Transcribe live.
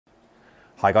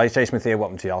Hi guys, Jason Smith here,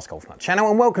 welcome to the AskGolfNut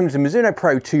channel and welcome to Mizuno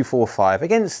Pro 245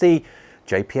 against the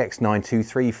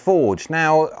JPX923 Forged.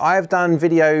 Now, I've done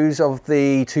videos of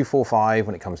the 245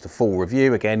 when it comes to full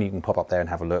review. Again, you can pop up there and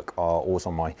have a look, always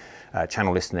on my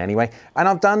channel listing anyway. And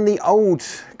I've done the old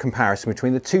comparison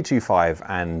between the 225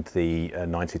 and the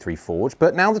 923 Forged,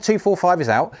 but now the 245 is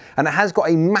out and it has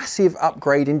got a massive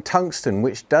upgrade in tungsten,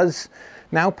 which does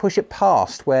now push it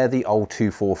past where the old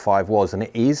 245 was, and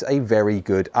it is a very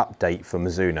good update for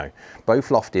Mizuno. Both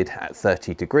lofted at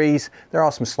 30 degrees. There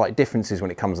are some slight differences when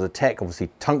it comes to the tech. Obviously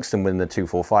tungsten within the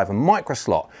 245 and micro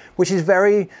slot, which is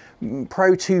very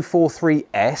Pro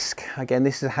 243-esque. Again,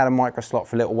 this has had a micro slot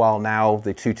for a little while now.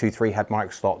 The 223 had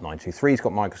micro slot, 923's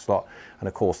got micro slot, and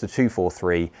of course the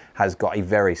 243 has got a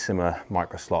very similar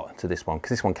micro slot to this one,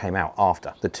 because this one came out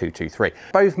after the 223.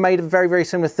 Both made of very, very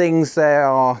similar things. They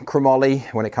are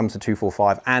chromoly when it comes to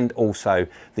 245 and also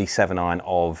the 7-iron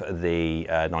of the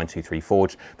 923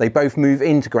 Forged. They both move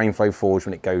into grain flow forged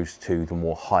when it goes to the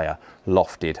more higher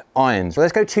lofted irons. So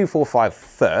let's go 245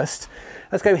 first.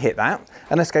 Let's go hit that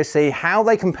and let's go see how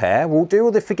they compare. We'll do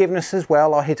all the forgiveness as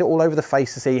well. I'll hit it all over the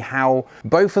face to see how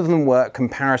both of them work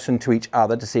comparison to each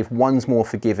other, to see if one's more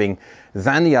forgiving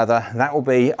than the other. That will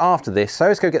be after this. So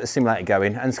let's go get the simulator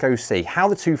going and let's go see how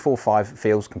the 245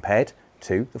 feels compared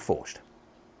to the Forged.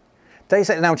 Day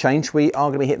set now changed. We are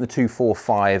going to be hitting the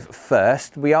 245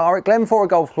 first. We are at Glenfora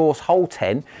Golf Course, hole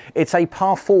 10. It's a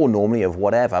par 4 normally of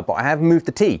whatever, but I have moved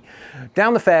the tee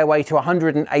down the fairway to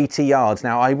 180 yards.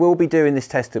 Now, I will be doing this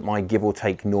test at my give or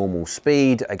take normal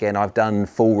speed. Again, I've done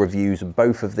full reviews of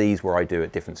both of these where I do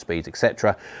at different speeds,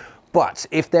 etc. But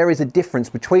if there is a difference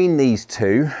between these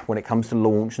two when it comes to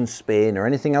launch and spin or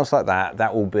anything else like that,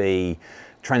 that will be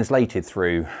translated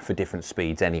through for different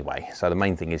speeds anyway. So the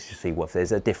main thing is to see if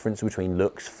there's a difference between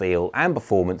looks, feel and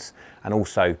performance, and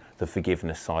also the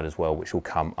forgiveness side as well, which will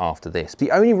come after this.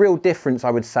 The only real difference I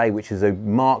would say, which is a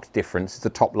marked difference, is the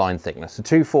top line thickness. The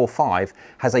 245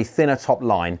 has a thinner top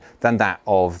line than that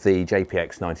of the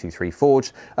JPX923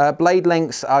 Forged. Blade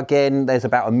lengths, again, there's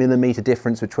about a millimetre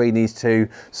difference between these two.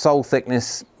 Sole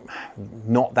thickness,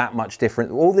 not that much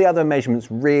different. All the other measurements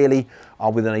really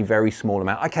are within a very small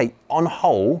amount. Okay, on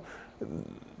whole,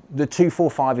 the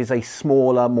 245 is a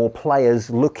smaller, more players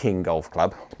looking golf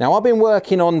club. Now, I've been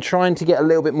working on trying to get a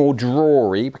little bit more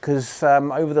drawy because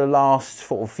over the last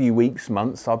sort of few weeks,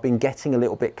 months, I've been getting a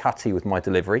little bit cutty with my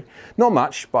delivery. Not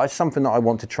much, but it's something that I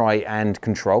want to try and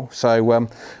control. So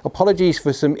apologies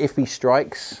for some iffy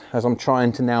strikes as I'm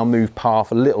trying to now move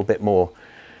path a little bit more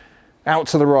out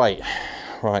to the right.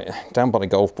 Right, down by the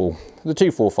golf ball. The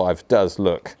 245 does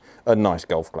look a nice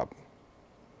golf club.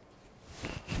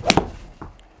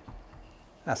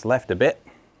 That's left a bit.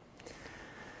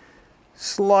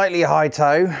 Slightly high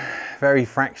toe, very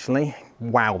fractionally.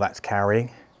 Wow, that's carrying.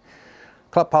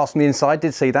 Club pass from the inside,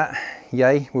 did see that.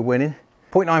 Yay, we're winning.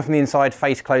 0.9 from the inside,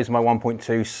 face closed by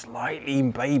 1.2, slightly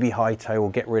baby high toe. We'll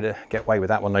get away with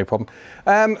that one, no problem.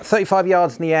 35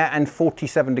 yards in the air and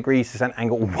 47 degrees descent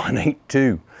angle,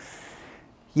 182.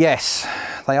 Yes,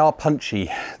 they are punchy,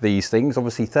 these things.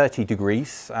 Obviously 30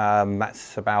 degrees,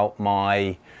 that's about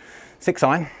my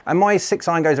 6-iron. And my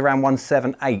 6-iron goes around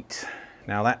 178.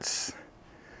 Now that's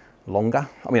longer.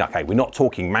 I mean, okay, we're not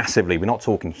talking massively, we're not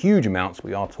talking huge amounts,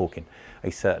 we are talking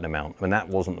a certain amount. And that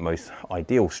wasn't the most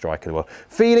ideal strike in the world.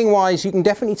 Feeling wise, you can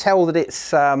definitely tell that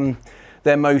it's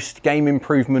their most game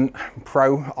improvement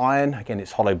pro iron. Again,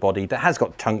 it's hollow bodied. That has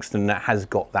got tungsten, that has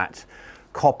got that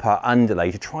copper underlay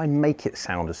to try and make it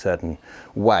sound a certain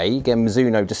way. Again,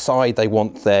 Mizuno decide they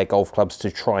want their golf clubs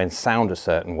to try and sound a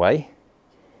certain way.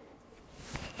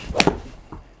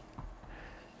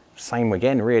 Same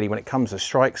again, really, when it comes to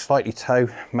strike, slightly toe,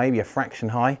 maybe a fraction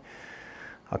high.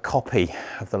 A copy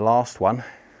of the last one.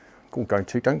 Don't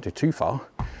do too far.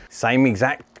 Same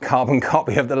exact carbon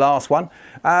copy of the last one.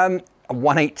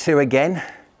 182 again.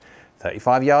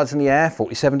 35 yards in the air,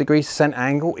 47 degrees descent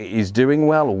angle. It is doing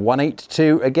well.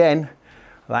 182 again.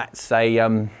 That's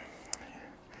a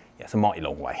it's a mighty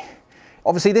long way.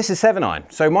 Obviously, this is 7-iron,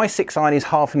 so my 6-iron is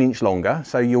half an inch longer,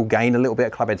 so you'll gain a little bit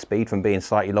of club head speed from being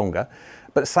slightly longer,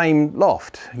 but same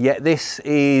loft. Yet this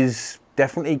is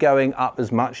definitely going up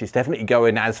as much. It's definitely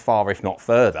going as far, if not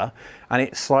further, and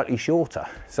it's slightly shorter.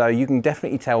 So you can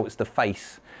definitely tell it's the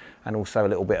face and also a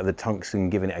little bit of the tungsten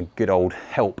giving it a good old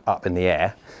help up in the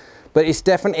air. But it's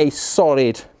definitely a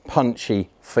solid, punchy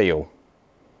feel.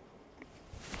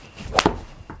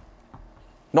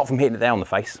 Not from hitting it there on the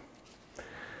face.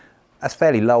 That's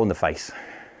fairly low on the face.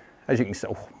 As you can see,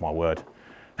 oh my word.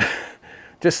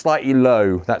 Just slightly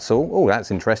low, that's all. Oh, that's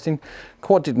interesting.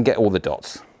 Quad didn't get all the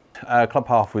dots. Club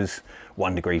path was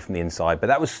 1 degree from the inside, but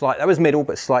that was middle,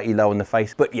 but slightly low on the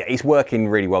face. But yeah, it's working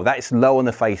really well. That's low on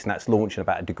the face, and that's launching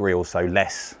about 1 degree or so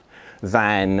less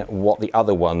than what the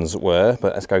other ones were.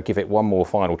 But let's go give it one more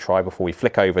final try before we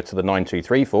flick over to the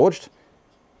 923 Forged.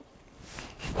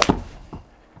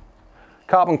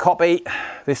 Carbon copy.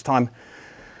 This time,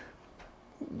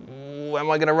 am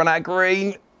I going to run out of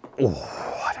green?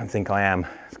 Oh, I don't think I am.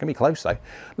 It's going to be close though.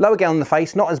 Low again on the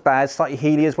face, not as bad, slightly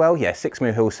heely as well. Yeah,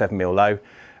 6mm hill, 7mm low.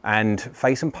 And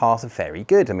face and path are very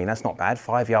good. I mean, that's not bad.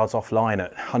 5 yards offline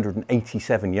at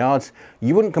 187 yards.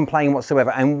 You wouldn't complain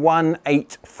whatsoever. And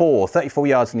 184, 34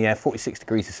 yards in the air, 46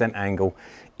 degrees descent angle.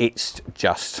 It's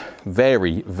just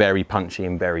very, very punchy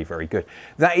and very, very good.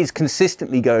 That is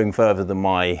consistently going further than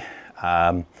my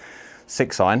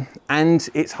 6-iron, and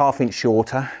it's 1/2 inch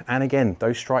shorter, and again,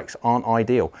 those strikes aren't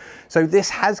ideal. So this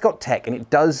has got tech, and it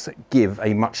does give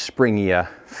a much springier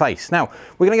face. Now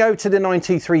we're going to go to the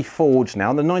 923 Forged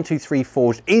now. The 923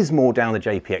 Forged is more down the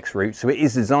JPX route, so it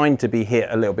is designed to be hit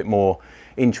a little bit more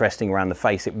interesting around the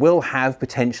face. It will have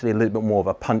potentially a little bit more of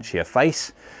a punchier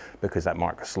face because that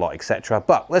micro slot, etc.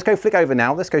 But let's go flick over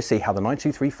now. Let's go see how the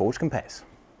 923 Forged compares.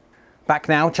 Back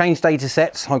now, change data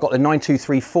sets. I've got the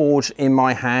 923 Forged in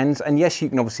my hands, and yes, you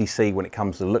can obviously see when it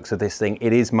comes to the looks of this thing,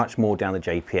 it is much more down the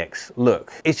JPX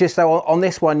look. It's just though on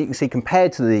this one, you can see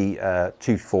compared to the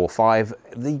 245,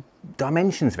 the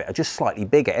dimensions of it are just slightly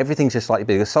bigger. Everything's just slightly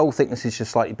bigger. Sole thickness is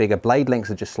just slightly bigger. Blade lengths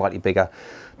are just slightly bigger.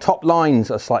 Top lines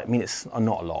are slightly, I mean, it's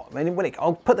not a lot. I mean,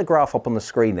 I'll put the graph up on the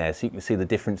screen there so you can see the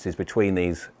differences between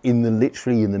these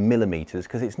literally in the millimeters,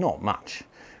 because it's not much.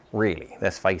 Really,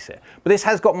 let's face it. But this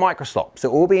has got micro slop, so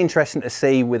it will be interesting to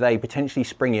see with a potentially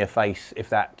springier face if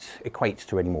that equates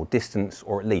to any more distance,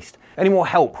 or at least any more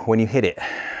help when you hit it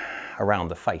around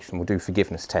the face. And we'll do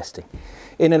forgiveness testing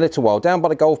in a little while. Down by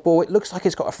the golf ball, it looks like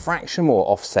it's got a fraction more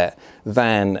offset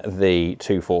than the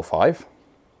 245.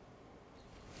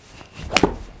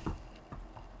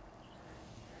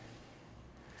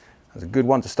 That's a good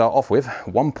one to start off with.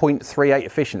 1.38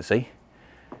 efficiency.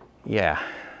 Yeah,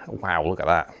 wow, look at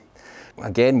that.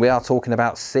 Again, we are talking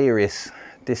about serious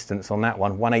distance on that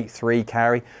one. 183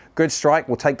 carry. Good strike,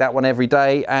 we'll take that one every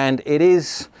day. And it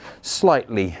is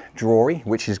slightly drawy,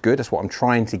 which is good. That's what I'm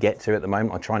trying to get to at the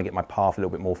moment. I'm trying to get my path a little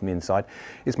bit more from the inside.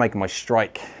 It's making my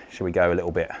strike, shall we go, a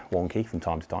little bit wonky from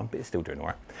time to time, but it's still doing all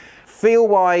right.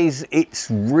 Feel-wise,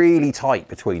 it's really tight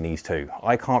between these two.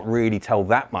 I can't really tell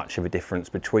that much of a difference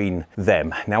between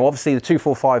them. Now, obviously, the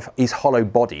 245 is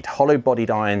hollow-bodied.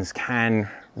 Hollow-bodied irons can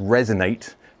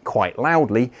resonate quite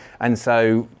loudly, and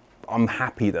so I'm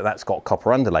happy that that's got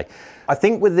copper underlay. I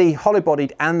think with the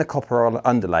hollow-bodied and the copper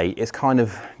underlay, it's kind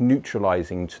of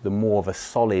neutralizing to the more of a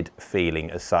solid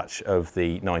feeling as such of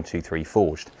the 923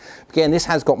 Forged. Again, this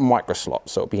has got micro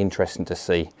slots, so it'll be interesting to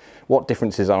see what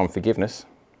differences are on forgiveness.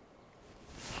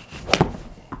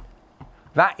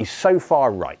 That is so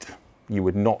far right, you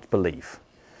would not believe.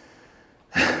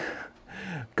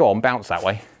 Go on, bounce that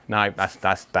way. No,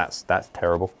 that's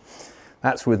terrible.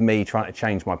 That's with me trying to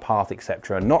change my path,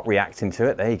 etc., and not reacting to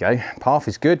it. There you go. Path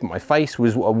is good. My face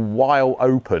was a while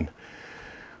open.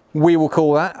 We will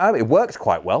call that. Oh, it worked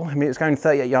quite well. I mean, it's going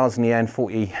 38 yards in the air and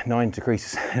 49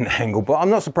 degrees an angle, but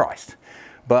I'm not surprised.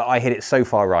 But I hit it so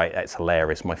far right, that's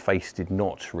hilarious. My face did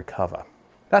not recover.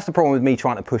 That's the problem with me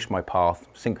trying to push my path.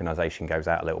 Synchronization goes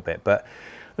out a little bit, but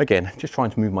again, just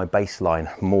trying to move my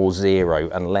baseline more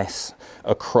zero and less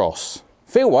across.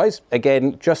 Feel-wise,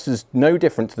 again, just as no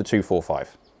different to the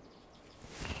 245.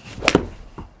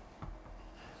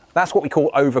 That's what we call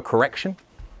overcorrection.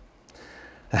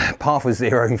 Path was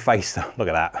zero in face, look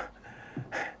at that.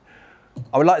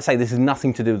 I would like to say this has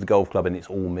nothing to do with the golf club and it's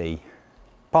all me.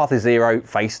 Path is zero,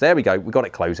 face, there we go, we got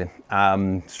it closing.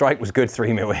 Strike was good,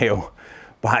 3mm heel.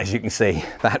 But as you can see,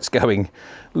 that's going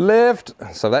left.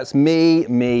 So that's me,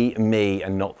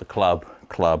 and not the club.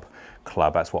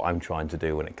 That's what I'm trying to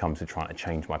do when it comes to trying to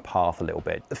change my path a little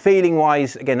bit. Feeling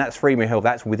wise, again, that's 3mm hill,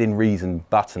 that's within reason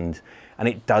buttoned, and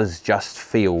it does just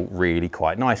feel really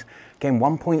quite nice. Again,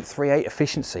 1.38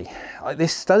 efficiency.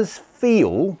 This does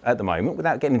feel, at the moment,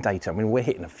 without getting data, I mean, we're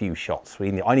hitting a few shots.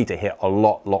 I need to hit a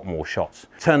lot more shots.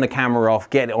 Turn the camera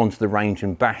off, get it onto the range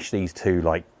and bash these two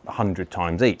like 100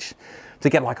 times each to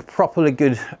get like a properly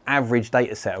good average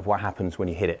data set of what happens when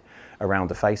you hit it around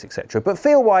the face, etc. But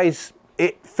feel-wise,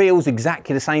 it feels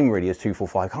exactly the same really as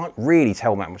 245. Can't really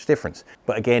tell that much difference.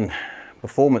 But again,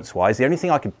 performance-wise, the only thing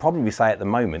I could probably say at the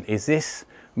moment is this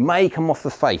may come off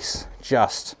the face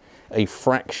just a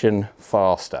fraction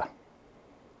faster.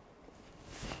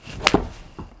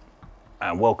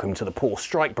 And welcome to the poor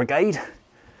strike brigade.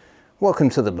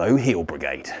 Welcome to the low heel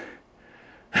brigade.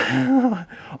 I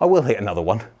will hit another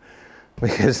one.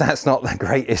 because that's not the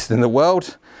greatest in the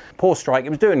world. Poor strike. It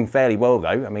was doing fairly well though.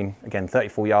 I mean, again,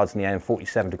 34 yards in the air and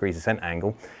 47 degrees of descent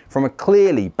angle from a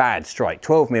clearly bad strike.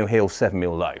 12 mil heel, 7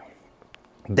 mil low.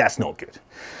 That's not good.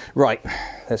 Right,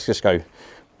 let's just go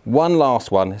one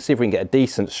last one. See if we can get a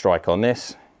decent strike on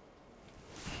this.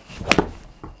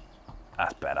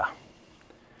 That's better.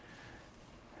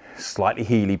 Slightly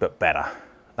heely, but better.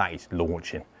 That is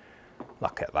launching.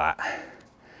 Look at that.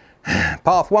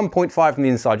 Path 1.5 from the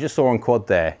inside, just saw on quad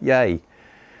there, yay.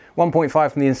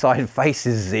 1.5 from the inside, face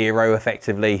is 0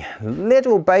 effectively.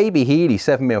 Little baby heely,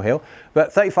 7 mil heel,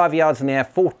 but 35 yards in the air,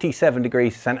 47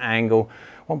 degrees descent angle,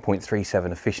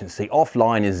 1.37 efficiency.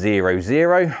 Offline is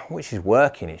 0.0, which is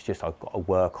working. It's just I've got to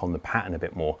work on the pattern a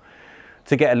bit more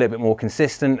to get a little bit more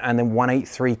consistent. And then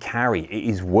 183 carry, it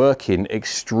is working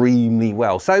extremely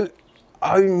well. So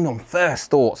on first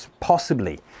thoughts,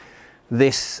 possibly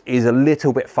this is a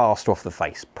little bit faster off the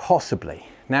face, possibly.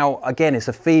 Now, again, it's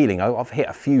a feeling. I've hit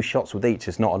a few shots with each,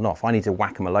 it's not enough. I need to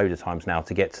whack them a load of times now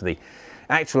to get to the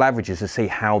actual averages to see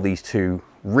how these two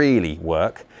really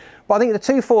work. But I think the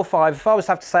 245, if I was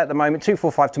to have to say at the moment,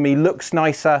 245 to me looks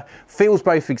nicer, feels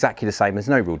both exactly the same. There's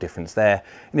no real difference there.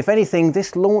 And if anything,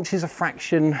 this launches a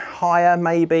fraction higher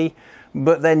maybe,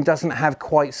 but then doesn't have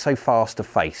quite so fast a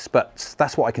face. But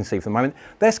that's what I can see for the moment.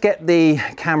 Let's get the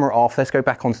camera off. Let's go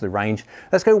back onto the range.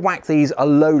 Let's go whack these a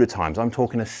load of times. I'm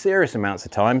talking a serious amounts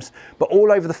of times, but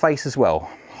all over the face as well.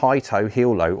 High toe,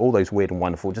 heel low, all those weird and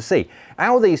wonderful to see.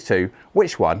 Out of these two,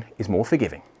 which one is more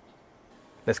forgiving?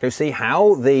 Let's go see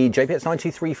how the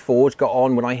JPX923 Forged got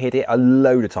on when I hit it a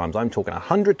load of times. I'm talking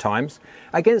 100 times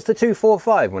against the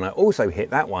 245 when I also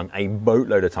hit that one a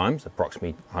boatload of times,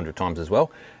 approximately 100 times as well.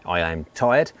 I am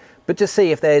tired, but to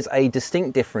see if there's a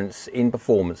distinct difference in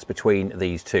performance between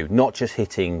these two, not just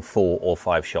hitting 4 or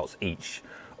 5 shots each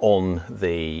on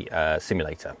the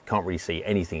simulator. Can't really see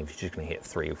anything if you're just going to hit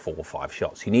 3 or 4 or 5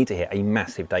 shots. You need to hit a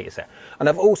massive data set. And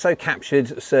I've also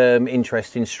captured some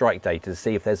interesting strike data to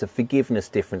see if there's a forgiveness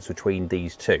difference between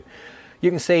these two.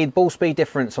 You can see the ball speed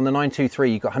difference on the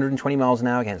 923, you've got 120 miles an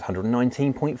hour against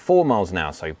 119.4 miles an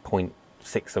hour, so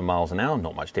 0.6 of miles an hour,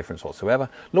 not much difference whatsoever.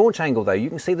 Launch angle though, you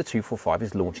can see the 245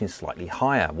 is launching slightly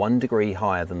higher, 1 degree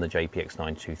higher than the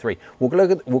JPX923. We'll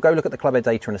go look at the club head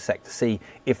data in a sec to see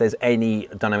if there's any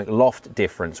dynamic loft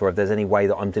difference or if there's any way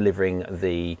that I'm delivering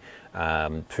the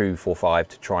 245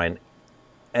 to try and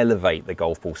elevate the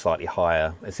golf ball slightly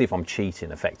higher. Let's see if I'm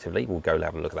cheating effectively. We'll go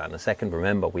have a look at that in a second.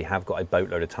 Remember, we have got a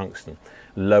boatload of tungsten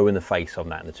low in the face on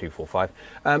that in the 245.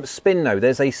 Spin though,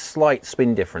 there's a slight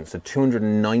spin difference, a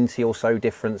 290 or so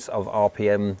difference of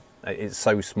RPM. It's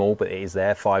so small, but it is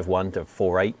there, 5.1 to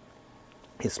 4.8.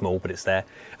 It's small, but it's there.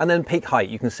 And then peak height,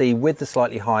 you can see with the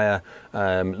slightly higher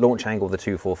launch angle of the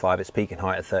 245, it's peaking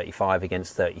height at 35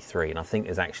 against 33. And I think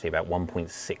there's actually about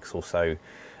 1.6 or so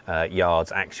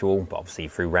yards actual, but obviously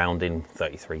through rounding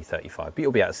 33, 35. But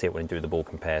you'll be able to see it when you do the ball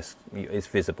compares. It's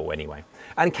visible anyway.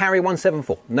 And carry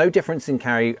 174. No difference in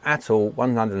carry at all,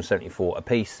 174 a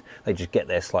piece. They just get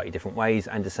there slightly different ways,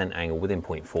 and descent angle within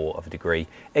 0.4 of a degree.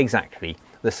 Exactly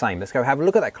the same. Let's go have a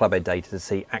look at that club head data to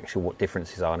see actually what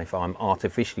differences are and if I'm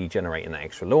artificially generating that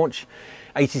extra launch.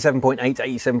 87.8 to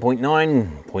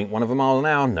 87.9, 0.1 of a mile an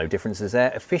hour, no differences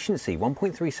there. Efficiency,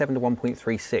 1.37 to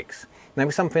 1.36. Now,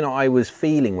 something I was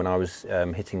feeling when I was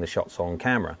hitting the shots on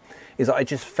camera is that I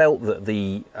just felt that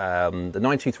the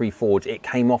 923 Forged, it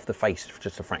came off the face for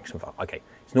just a fraction of, okay,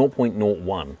 it's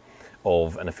 0.01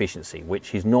 of an efficiency,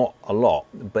 which is not a lot,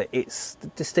 but it's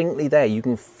distinctly there. You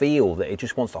can feel that it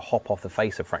just wants to hop off the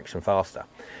face a fraction faster.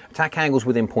 Attack angles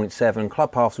within 0.7,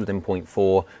 club paths within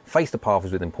 0.4, face to path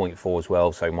is within 0.4 as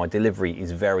well, so my delivery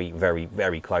is very, very,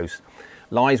 very close.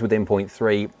 Lies within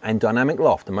 0.3, and dynamic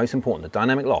loft, the most important, the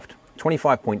dynamic loft,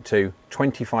 25.2,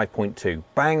 25.2,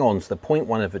 bang on to the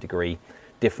 0.1 of a degree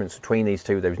difference between these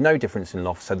two. There's no difference in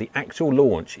loft, so the actual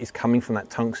launch is coming from that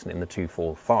tungsten in the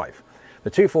 245. The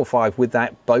 245 with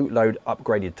that boatload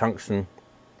upgraded tungsten,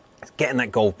 it's getting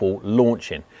that golf ball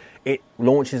launching. It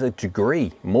launches a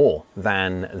degree more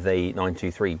than the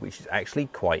 923, which is actually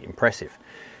quite impressive.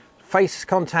 Face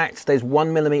contact, there's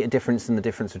 1 millimeter difference in the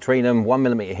difference between them. 1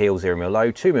 millimeter heel, 0 mil low,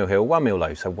 2 mil heel, 1 mil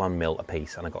low, so 1 mil a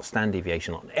piece. And I've got stand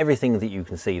deviation on everything that you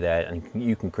can see there, and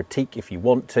you can critique if you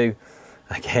want to.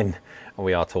 Again,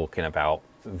 we are talking about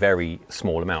very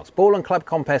small amounts. Ball and club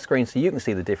compare screen, so you can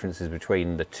see the differences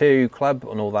between the two, club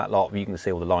and all that lot. You can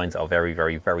see all the lines are very,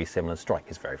 very, very similar. Strike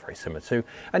is very, very similar too.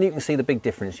 And you can see the big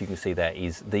difference you can see there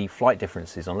is the flight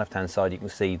differences. On left hand side, you can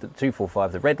see the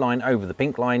 245, the red line over the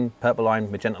pink line, purple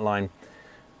line, magenta line,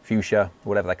 fuchsia,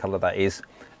 whatever that color that is.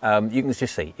 You can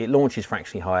just see it launches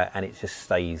fractionally higher and it just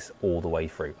stays all the way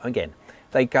through. Again,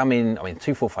 They come in, I mean,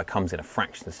 245 comes in a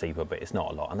fraction steeper, but it's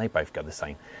not a lot, and they both go the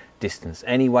same distance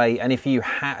anyway. And if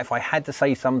I had to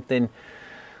say something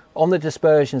on the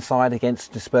dispersion side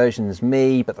against dispersion's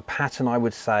me, but the pattern, I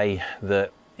would say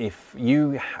that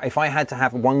if I had to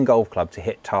have one golf club to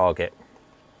hit target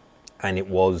and it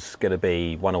was going to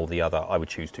be one or the other, I would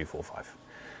choose 245.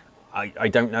 I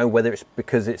don't know whether it's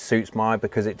because it suits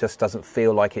because it just doesn't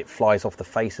feel like it flies off the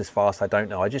face as fast. I don't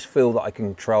know. I just feel that I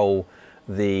can control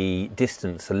the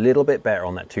distance a little bit better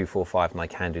on that 245 than I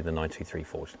can do the 923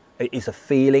 Forged. It's a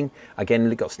feeling. Again,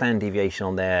 we've got standard deviation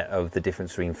on there of the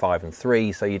difference between 5 and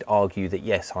 3. So you'd argue that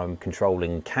yes, I'm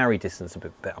controlling carry distance a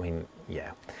bit better. I mean,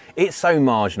 yeah, it's so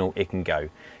marginal it can go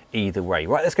either way.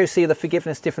 Right, let's go see the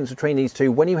forgiveness difference between these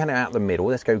two. When you head out the middle,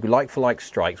 let's go like for like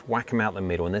strikes, whack them out the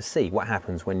middle, and let's see what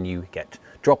happens when you get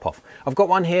drop off. I've got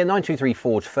one here, 923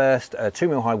 Forged first, 2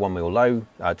 mil high, 1 mil low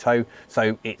toe,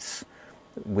 so it's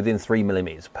within 3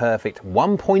 millimeters, perfect.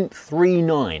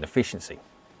 1.39 efficiency,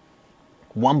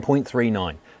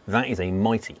 1.39. That is a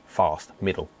mighty fast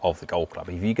middle of the golf club.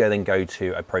 If you then go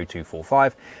to a Pro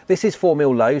 245, this is 4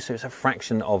 mil low, so it's a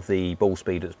fraction of the ball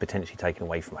speed that's potentially taken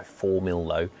away from a 4 mil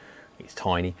low. It's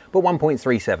tiny, but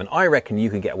 1.37. I reckon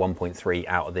you can get a 1.3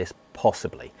 out of this,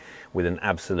 possibly, with an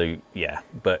absolute, yeah,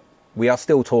 but we are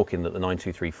still talking that the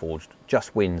 923 Forged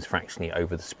just wins fractionally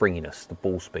over the springiness, the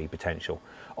ball speed potential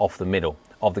off the middle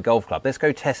of the golf club. Let's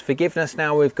go test forgiveness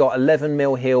now. We've got 11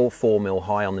 mil heel, 4 mil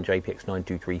high on the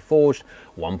JPX923 Forged,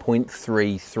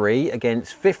 1.33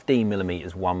 against 15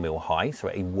 millimeters, 1 mil high,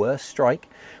 so a worse strike.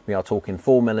 We are talking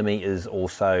 4 millimeters,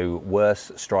 also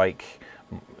worse strike.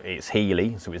 It's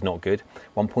heely, so it's not good.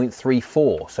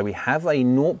 1.34, so we have a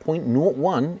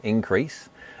 0.01 increase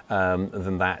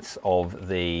than that of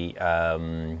the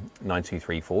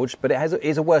 923 Forged, but it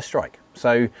is a worse strike.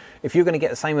 So if you're going to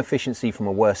get the same efficiency from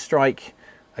a worse strike,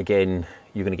 again,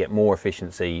 you're going to get more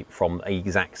efficiency from the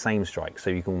exact same strike. So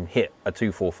you can hit a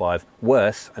 245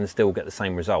 worse and still get the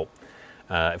same result,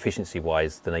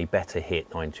 efficiency-wise, than a better hit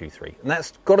 923. And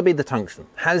that's got to be the tungsten.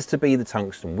 Has to be the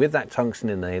tungsten. With that tungsten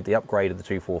in the upgrade of the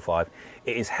 245,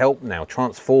 it is helped now,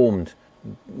 transformed.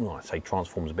 Well, I'd say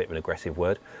transform is a bit of an aggressive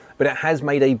word, but it has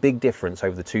made a big difference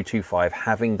over the 225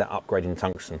 having that upgrade in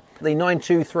tungsten. The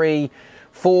 923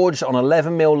 Forged on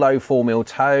 11 mil low, 4 mil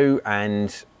toe,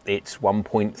 and it's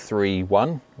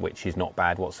 1.31, which is not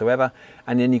bad whatsoever.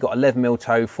 And then you've got 11 mil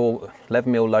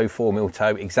low, 4 mil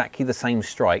toe, exactly the same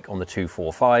strike on the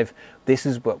 245. This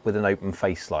is but with an open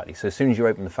face slightly. So as soon as you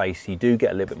open the face, you do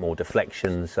get a little bit more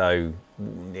deflection. So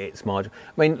it's marginal.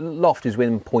 I mean, loft is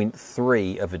within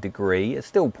 0.3 of a degree. It's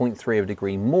still 0.3 of a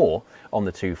degree more on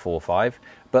the 245,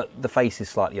 but the face is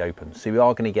slightly open. So you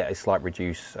are going to get a slight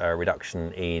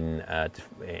reduction in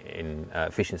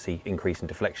efficiency, increase in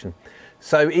deflection.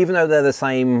 So even though they're the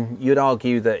same, you'd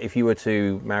argue that if you were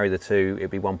to marry the two,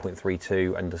 it'd be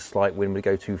 1.32 and the slight win would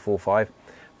go 245.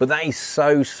 But that is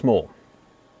so small.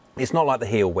 It's not like the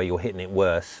heel where you're hitting it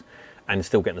worse and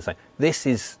still getting the same. This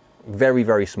is very,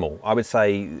 very small. I would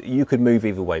say you could move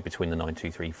either way between the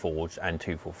 923 Forged and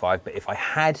 245. But if I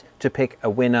had to pick a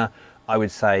winner, I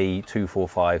would say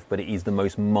 245, but it is the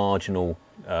most marginal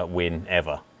win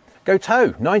ever. Go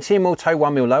toe, 19 mil toe,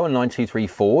 1 mil low on 923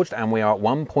 Forged, and we are at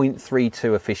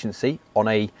 1.32 efficiency on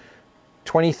a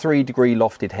 23 degree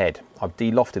lofted head. I've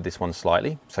de-lofted this one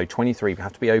slightly, so 23, we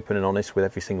have to be open and honest with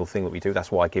every single thing that we do.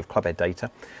 That's why I give club head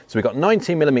data. So we've got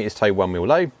 19 millimeters toe, 1 mil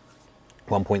low,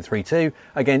 1.32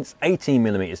 against 18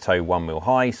 millimeters toe, 1 mil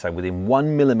high, so within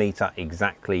 1 millimeter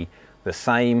exactly the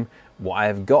same. What I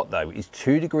have got though is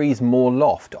 2 degrees more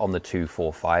loft on the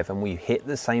 245, and we hit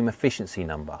the same efficiency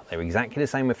number. They're exactly the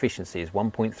same efficiency as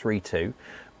 1.32,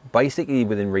 basically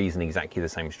within reason exactly the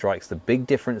same strikes. The big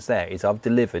difference there is I've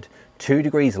delivered 2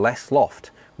 degrees less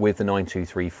loft with the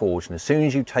 923 Forged, and as soon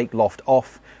as you take loft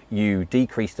off, you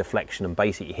decrease deflection and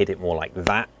basically hit it more like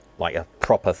that, like a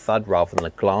proper thud rather than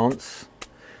a glance.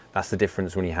 That's the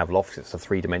difference when you have loft. It's a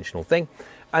 3-dimensional thing.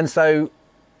 And so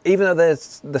even though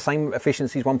there's the same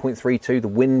efficiency as 1.32, the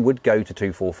win would go to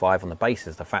 245 on the basis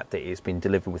of the fact that it's been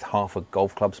delivered with half a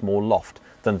golf club's more loft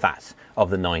than that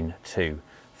of the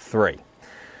 923.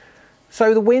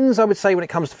 So the wins, I would say, when it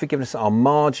comes to forgiveness are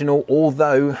marginal,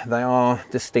 although they are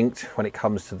distinct when it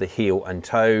comes to the heel and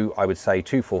toe. I would say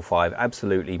 245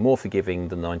 absolutely more forgiving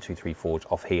than 923 Forged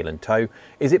off heel and toe.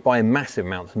 Is it by a massive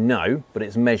amount? No, but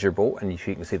it's measurable, and you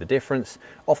can see the difference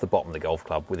off the bottom of the golf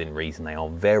club. Within reason, they are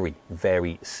very,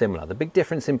 very similar. The big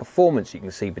difference in performance you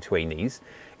can see between these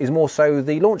is more so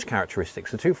the launch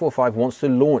characteristics. The 245 wants to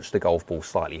launch the golf ball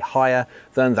slightly higher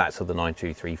than that of the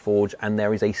 923 Forged, and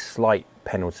there is a slight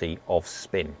penalty of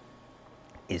spin.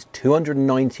 It's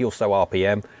 290 or so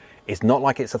RPM. It's not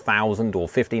like it's 1,000 or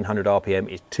 1,500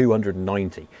 RPM, it's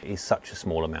 290. It's such a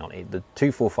small amount. The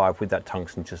 245 with that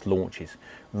tungsten just launches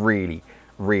really,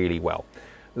 really well.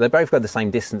 They both go the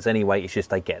same distance anyway, it's just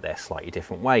they get there slightly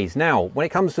different ways. Now, when it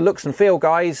comes to looks and feel,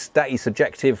 guys, that is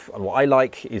subjective. What I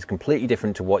like is completely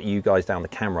different to what you guys down the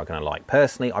camera are going to like.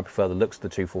 Personally, I prefer the looks of the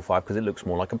 245 because it looks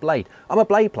more like a blade. I'm a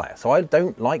blade player, so I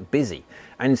don't like busy.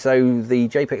 And so the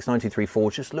JPX923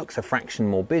 Forged just looks a fraction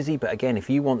more busy, but again, if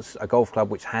you want a golf club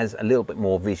which has a little bit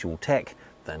more visual tech,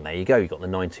 then there you go, you've got the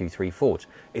 923 Forged.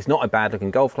 It's not a bad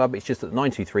looking golf club, it's just that the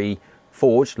 923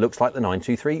 Forged looks like the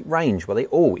 923 Range, where they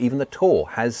all, even the Tour,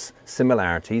 has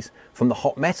similarities from the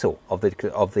hot metal of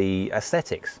the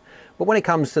aesthetics. But when it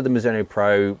comes to the Mizuno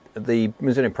Pro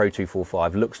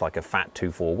 245 looks like a fat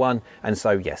 241, and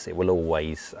so yes, it will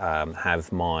always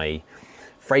have my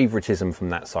favoritism from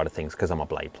that side of things because I'm a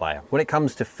blade player. When it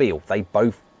comes to feel, they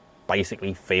both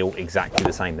basically feel exactly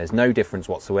the same. There's no difference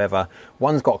whatsoever.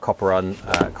 One's got copper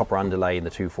underlay in the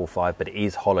 245, but it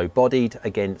is hollow bodied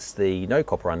against the no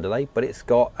copper underlay, but it's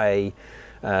got a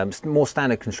more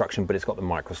standard construction, but it's got the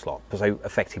micro slot. So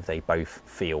effectively they both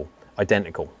feel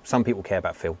identical. Some people care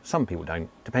about feel, some people don't.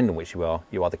 Depending on which you are,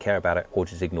 you either care about it or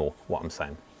just ignore what I'm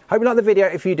saying. Hope you liked the video.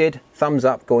 If you did, thumbs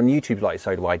up. Go on YouTube, like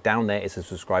so do I. Down there is a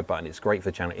subscribe button. It's great for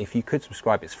the channel. If you could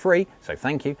subscribe, it's free, so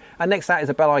thank you. And next to that is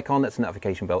a bell icon. That's a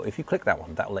notification bell. If you click that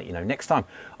one, that'll let you know next time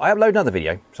I upload another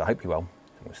video. So I hope you will,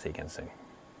 and we'll see you again soon.